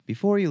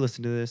Before you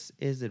listen to this,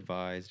 it is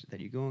advised that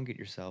you go and get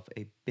yourself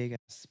a big ass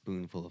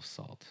spoonful of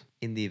salt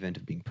in the event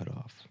of being put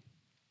off.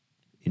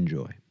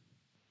 Enjoy.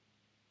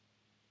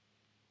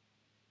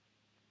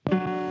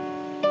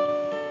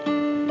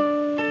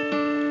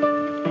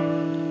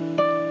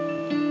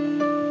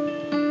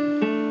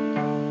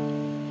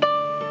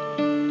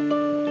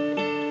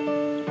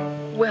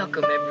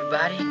 Welcome,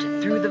 everybody, to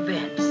Through the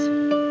Vents.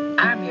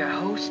 I'm your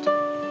host,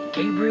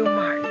 Gabriel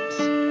Martins.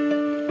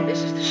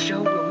 This is the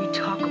show where we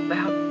talk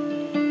about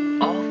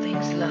all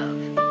things love.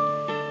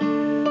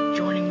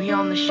 Joining me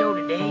on the show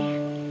today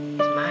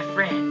is my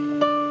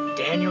friend,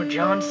 Daniel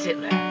John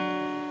Sittler.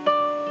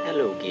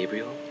 Hello,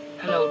 Gabriel.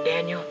 Hello,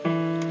 Daniel.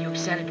 You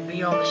excited to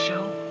be on the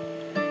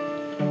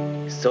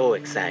show? So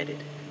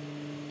excited.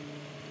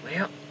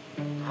 Well,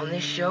 on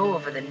this show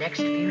over the next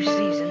few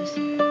seasons,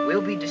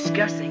 we'll be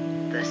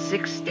discussing the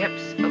 6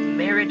 steps of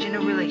marriage in a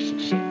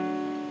relationship.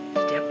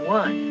 Step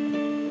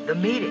 1, the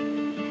meeting.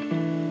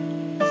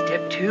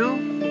 Step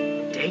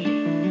 2,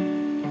 dating.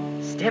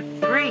 Step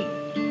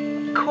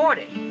 3,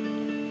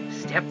 courting.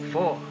 Step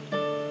 4,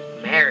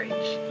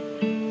 marriage.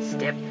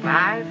 Step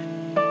 5,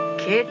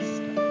 kids.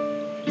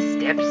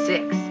 And step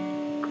 6,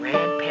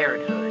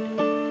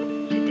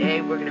 grandparenthood.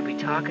 Today we're going to be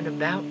talking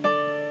about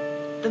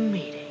the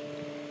meeting.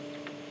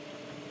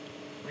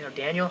 Well,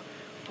 Daniel,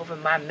 over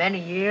my many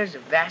years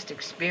of vast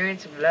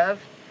experience of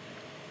love,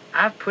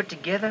 I've put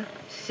together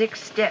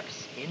 6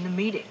 steps in the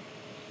meeting.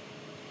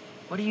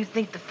 What do you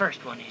think the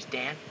first one is,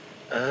 Dan?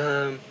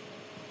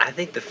 I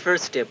think the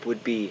first step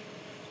would be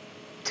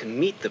to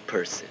meet the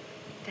person.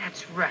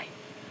 That's right.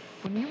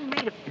 When you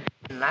meet a person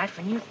in life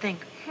and you think,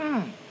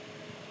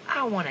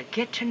 I want to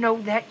get to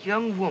know that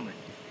young woman.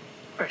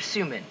 We're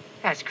assuming,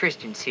 as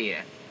Christians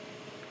here,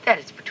 that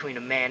it's between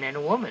a man and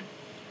a woman,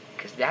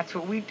 because that's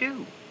what we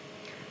do.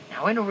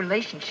 Now, in a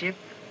relationship,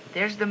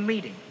 there's the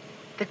meeting,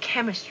 the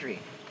chemistry.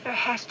 There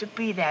has to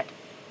be that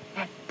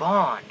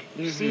bond.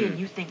 You see, and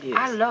you think, yes.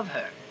 I love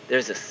her.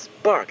 There's a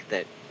spark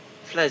that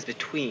flies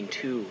between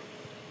two,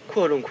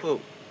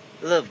 quote-unquote,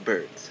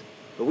 lovebirds.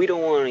 But we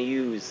don't want to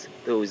use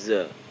those,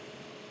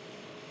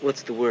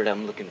 what's the word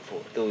I'm looking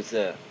for? Those,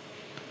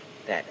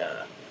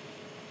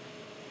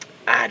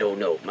 I don't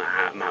know.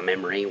 My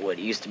memory ain't what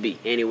it used to be.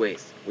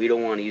 Anyways, we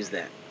don't want to use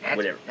that.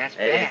 Whatever. That's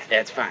bad.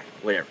 That's fine.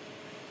 Whatever.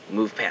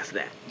 Move past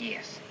that.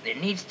 Yes, there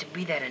needs to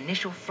be that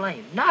initial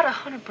flame. Not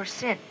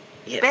 100%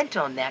 Yes. bent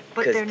on that,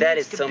 but 'Cause there that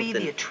needs is to be the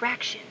something-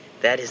 attraction.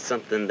 That is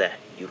something that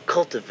you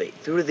cultivate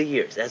through the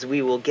years, as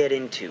we will get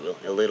into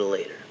a little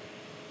later.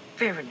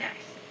 Very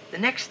nice. The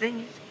next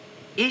thing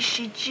is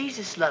she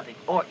Jesus loving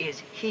or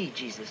is he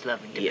Jesus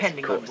loving?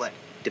 Depending yes, on of course. what,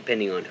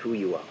 Depending on who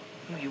you are.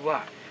 who you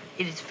are.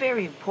 It is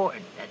very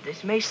important that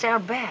this may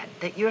sound bad,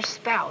 that your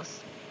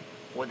spouse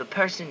or the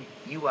person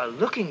you are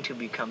looking to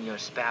become your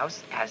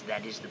spouse, as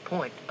that is the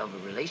point of a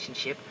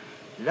relationship,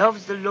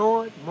 loves the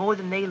Lord more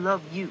than they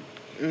love you.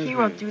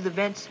 Here on Through the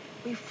Vents,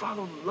 we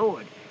follow the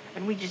Lord,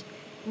 and we just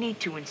need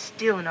to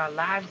instill in our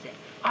lives that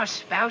our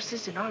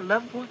spouses and our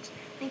loved ones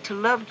need to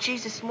love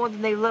Jesus more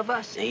than they love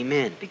us.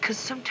 Amen. Because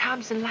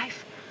sometimes in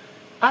life,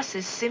 us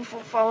as sinful,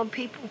 fallen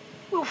people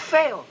will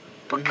fail.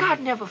 But God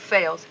never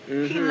fails.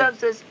 He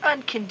loves us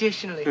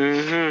unconditionally.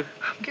 I'm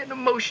getting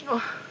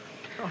emotional.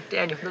 Oh,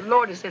 Daniel, the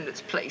Lord is in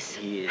this place.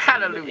 He is.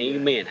 Hallelujah.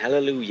 Amen.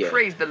 Hallelujah.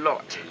 Praise the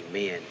Lord.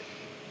 Amen.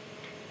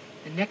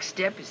 The next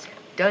step is,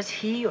 does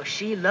he or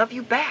she love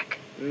you back?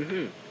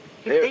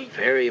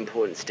 Very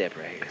important step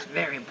right here. It's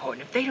very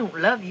important. If they don't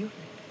love you,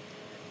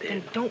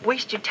 then don't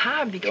waste your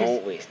time because,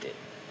 Don't waste it.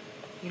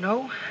 you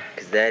know,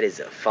 Because that is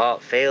a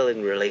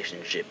failing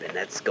relationship, and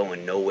that's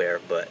going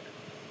nowhere but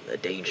the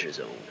danger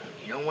zone.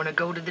 you don't want to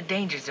go to the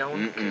danger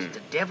zone because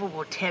the devil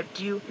will tempt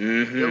you.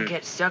 Mm-hmm. You'll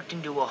get sucked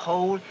into a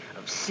hole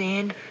of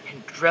sin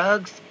and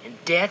drugs and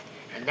death,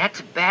 and that's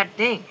a bad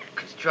thing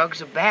because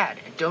drugs are bad.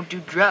 And don't do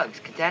drugs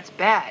because that's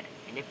bad.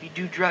 And if you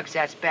do drugs,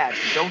 that's bad,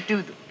 so don't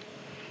do them.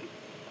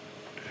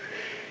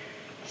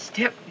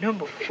 Step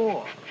number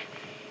 4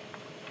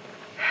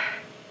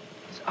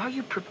 is, are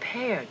you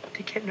prepared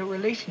to get in a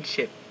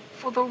relationship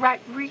for the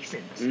right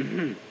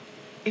reasons?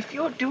 If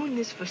you're doing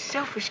this for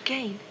selfish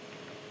gain,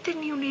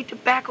 then you need to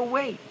back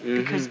away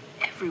because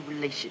every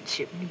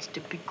relationship needs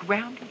to be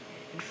grounded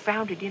and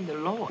founded in the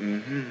Lord.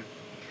 Man,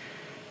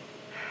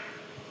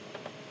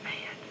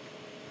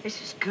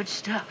 this is good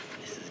stuff.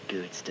 This is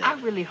good I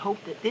stuff. really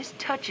hope that this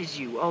touches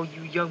you, oh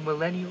you young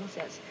millennials,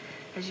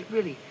 as it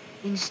really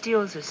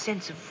instills a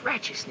sense of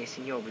righteousness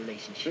in your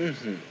relationships.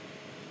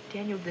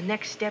 Daniel, the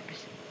next step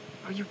is,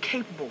 are you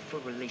capable for a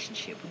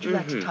relationship? Would you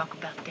like to talk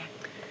about that?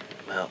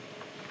 Well,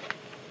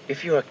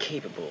 if you are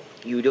capable,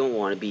 you don't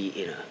want to be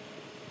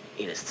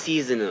in a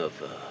season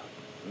of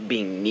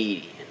being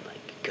needy, and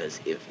because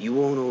if you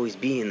won't always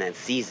be in that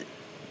season,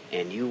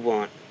 and you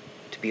want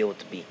to be able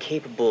to be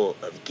capable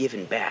of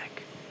giving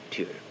back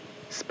to your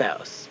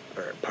spouse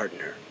or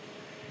partner,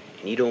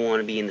 and you don't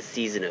want to be in the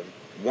season of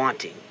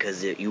wanting,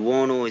 because you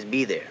won't always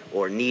be there,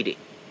 or needing,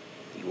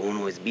 you won't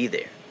always be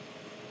there,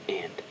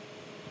 and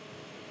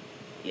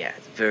yeah,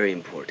 it's very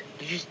important.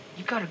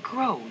 You gotta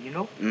grow, you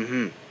know?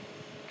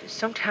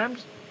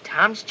 sometimes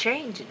times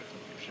change, and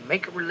if you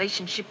make a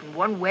relationship in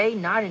one way,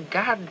 not in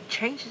God, it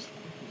changes.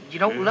 You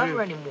don't love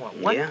her anymore.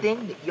 One Yeah.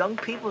 thing that young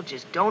people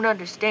just don't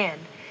understand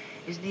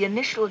is the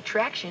initial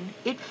attraction,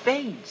 it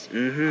fades.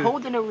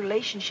 Holding a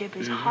relationship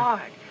is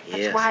hard.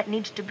 That's Yes. why it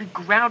needs to be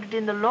grounded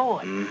in the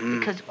Lord. Mhm.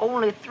 Because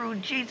only through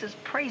Jesus,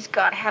 praise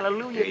God,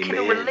 hallelujah, can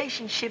a Amen.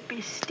 relationship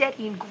be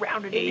steady and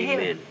grounded in Amen.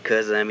 Him.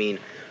 Because, I mean,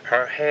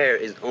 her hair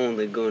is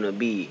only going to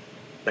be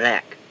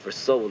black for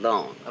so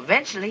long.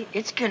 Eventually,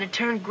 it's going to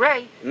turn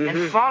gray and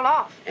Mhm. fall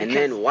off. And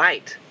because then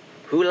white.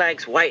 Who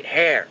likes white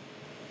hair?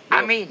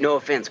 I mean- No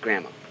offense,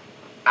 Grandma.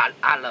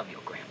 I love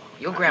your grandma.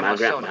 Your grandma's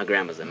so My nice.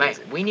 grandma's Man,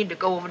 amazing. we need to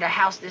go over to the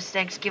house this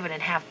Thanksgiving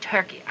and have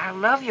turkey. I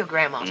love your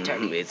grandma's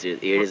turkey. It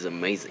is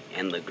amazing.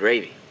 And the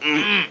gravy.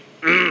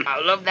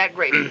 I love that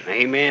gravy.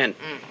 Amen.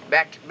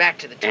 Back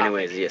to the topic.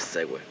 Anyways, yes,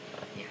 segue.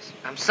 Yes,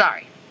 I'm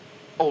sorry.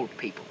 Old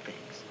people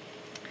things.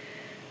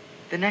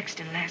 The next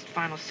and last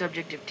final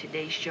subject of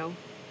today's show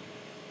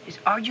is,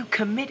 are you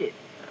committed?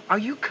 Are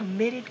you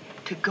committed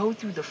to go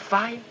through the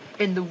fire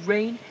and the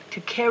rain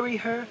to carry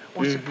her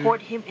or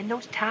support him in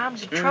those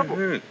times of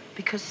trouble?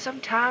 Because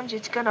sometimes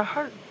it's going to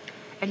hurt.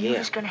 And you're Yeah.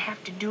 just going to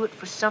have to do it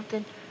for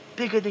something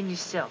bigger than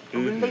yourself. A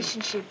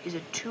relationship is a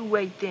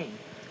two-way thing.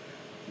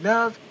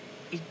 Love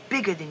is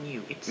bigger than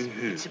you.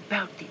 It's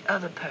about the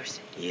other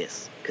person.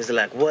 Yes. Because,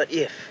 like, what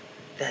if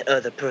that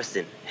other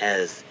person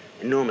has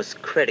enormous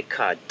credit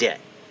card debt?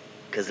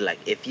 Because, like,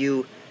 if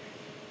you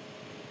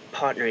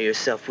partner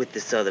yourself with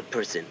this other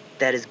person,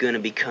 that is going to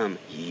become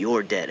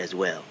your debt as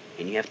well.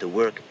 And you have to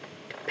work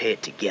to pay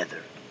it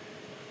together.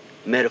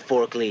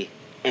 Metaphorically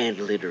and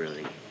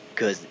literally.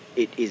 Because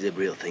it is a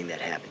real thing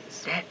that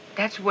happens.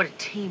 That's what a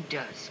team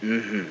does.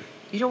 Mm-hmm.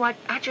 You know what?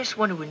 I just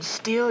want to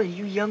instill in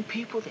you young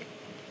people that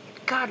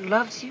God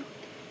loves you,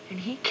 and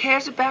He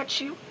cares about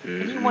you,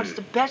 and He wants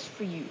the best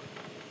for you.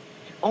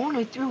 And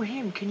only through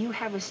Him can you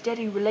have a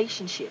steady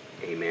relationship.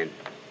 Amen.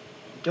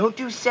 Don't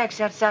do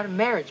sex outside of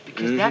marriage,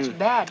 because that's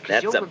bad, because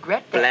That's you'll a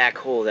regret that. black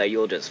hole that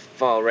you'll just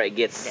fall right,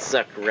 get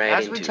sucked right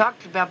As into. we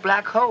talked about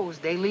black holes,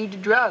 they lead to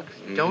drugs.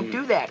 Don't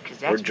do that, because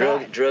that's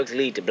bad. Drugs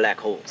lead to black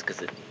holes,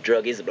 because a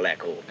drug is a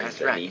black hole. 'Cause,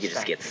 That's I right, mean, you can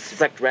that's just right. get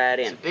sucked right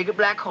It's in. a bigger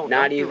black hole.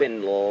 Not Don't do it.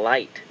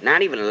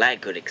 even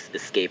light could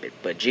escape it,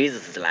 but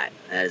Jesus' light,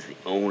 that is the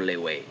only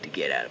way to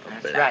get out of a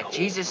That's black right. hole.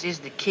 Jesus is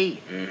the key.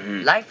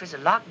 Mm-hmm. Life is a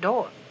locked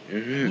door.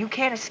 Mm-hmm. You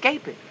can't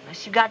escape it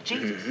unless you got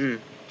Jesus. Mm-hmm.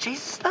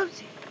 Jesus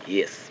loves you.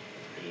 Yes.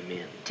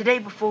 Amen. Today,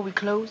 before we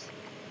close,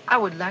 I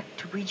would like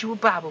to read you a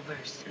Bible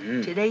verse.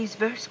 Mm. Today's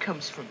verse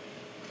comes from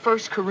 1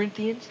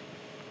 Corinthians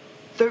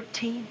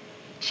 13,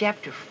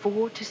 chapter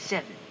 4 to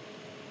 7.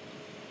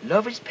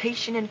 Love is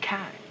patient and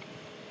kind.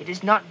 It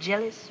is not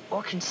jealous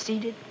or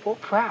conceited or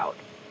proud.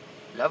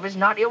 Love is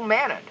not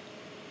ill-mannered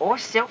or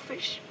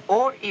selfish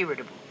or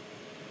irritable.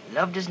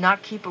 Love does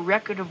not keep a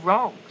record of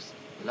wrongs.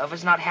 Love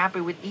is not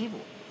happy with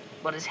evil,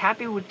 but is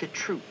happy with the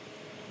truth.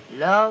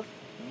 Love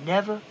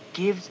never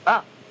gives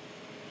up,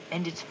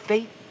 and its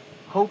faith,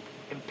 hope,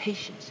 and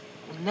patience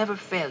will never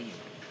fail you.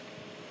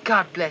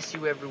 God bless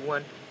you,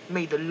 everyone.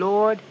 May the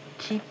Lord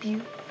keep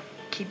you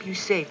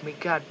safe. May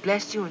God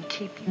bless you and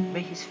keep you.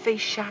 May His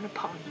face shine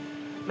upon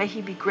you. May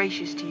He be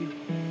gracious to you,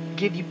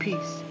 give you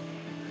peace.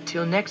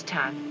 Until next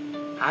time,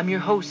 I'm your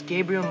host,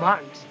 Gabriel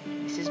Martins.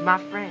 This is my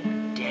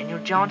friend, Daniel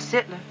John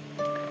Sittler.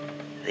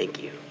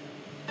 Thank you.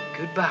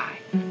 Goodbye.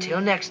 Until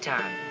next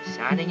time,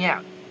 signing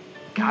out.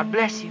 God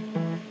bless you.